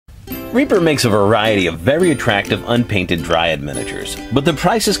Reaper makes a variety of very attractive unpainted Dryad miniatures, but the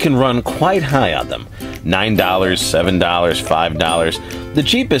prices can run quite high on them. $9, $7, $5. The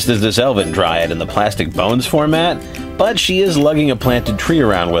cheapest is this Elven Dryad in the plastic bones format, but she is lugging a planted tree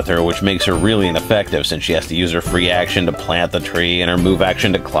around with her, which makes her really ineffective since she has to use her free action to plant the tree and her move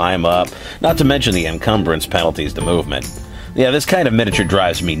action to climb up, not to mention the encumbrance penalties to movement. Yeah, this kind of miniature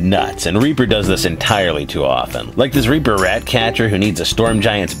drives me nuts, and Reaper does this entirely too often. Like this Reaper rat catcher who needs a storm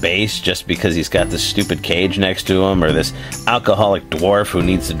giant's base just because he's got this stupid cage next to him, or this alcoholic dwarf who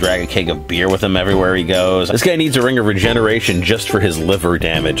needs to drag a keg of beer with him everywhere he goes. This guy needs a ring of regeneration just for his liver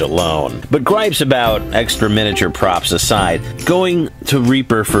damage alone. But gripes about extra miniature props aside, going to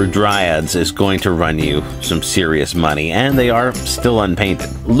Reaper for Dryads is going to run you some serious money, and they are still unpainted.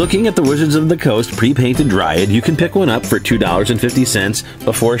 Looking at the Wizards of the Coast pre-painted Dryad, you can pick one up for $2.50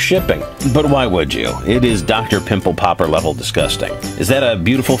 before shipping. But why would you? It is Dr. Pimple Popper level disgusting. Is that a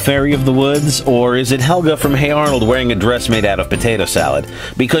beautiful fairy of the woods, or is it Helga from Hey Arnold wearing a dress made out of potato salad?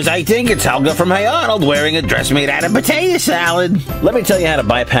 Because I think it's Helga from Hey Arnold wearing a dress made out of potato salad. Let me tell you how to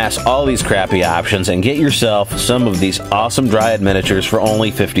bypass all these crappy options and get yourself some of these awesome Dryad miniatures for only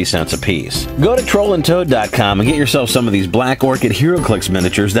 50 cents a piece. Go to trollandtoad.com and get yourself some of these Black Orchid HeroClix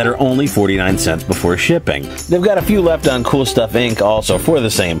miniatures that are only 49 cents before shipping. They've got a few left on Cool Stuff Inc. also for the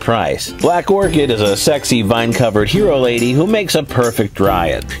same price. Black Orchid is a sexy vine-covered hero lady who makes a perfect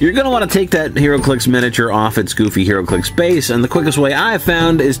Dryad. You're going to want to take that HeroClix miniature off its goofy HeroClix base, and the quickest way I've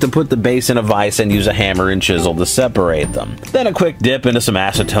found is to put the base in a vise and use a hammer and chisel to separate them. Then a quick dip into some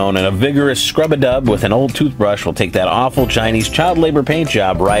acetone and a vigorous scrub-a-dub with an old toothbrush will take that awful Chinese child labor paint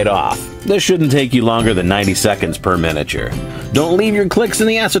job right off. This shouldn't take you longer than 90 seconds per miniature. Don't leave your clicks in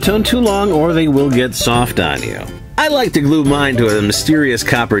the acetone too long or they will get soft on you. I like to glue mine to a mysterious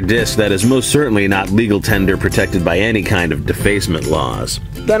copper disc that is most certainly not legal tender protected by any kind of defacement laws.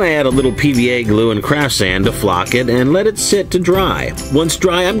 Then I add a little PVA glue and craft sand to flock it and let it sit to dry. Once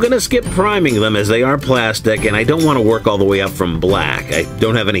dry, I'm going to skip priming them as they are plastic and I don't want to work all the way up from black. I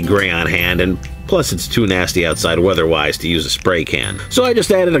don't have any gray on hand, and plus it's too nasty outside weather-wise to use a spray can. So I just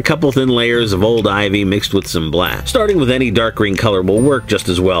added a couple thin layers of old ivy mixed with some black. Starting with any dark green color will work just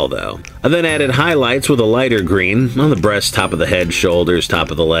as well though. I then added highlights with a lighter green on the breast, top of the head, shoulders,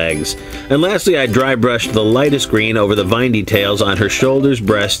 top of the legs. And lastly I dry brushed the lightest green over the vine details on her shoulders,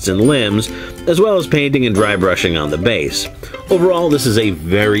 breasts, and limbs, as well as painting and dry brushing on the base. Overall, this is a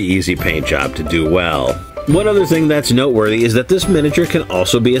very easy paint job to do well. One other thing that's noteworthy is that this miniature can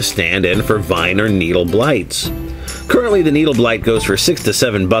also be a stand-in for vine or needle blights. Currently, the needle blight goes for $6 to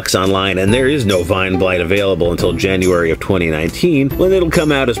 $7 online, and there is no vine blight available until January of 2019, when it'll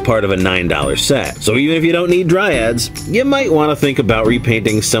come out as part of a $9 set. So even if you don't need Dryads, you might want to think about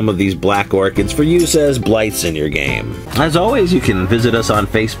repainting some of these Black Orchids for use as blights in your game. As always, you can visit us on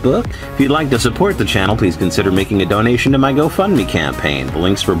Facebook. If you'd like to support the channel, please consider making a donation to my GoFundMe campaign. The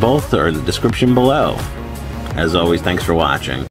links for both are in the description below. As always, thanks for watching.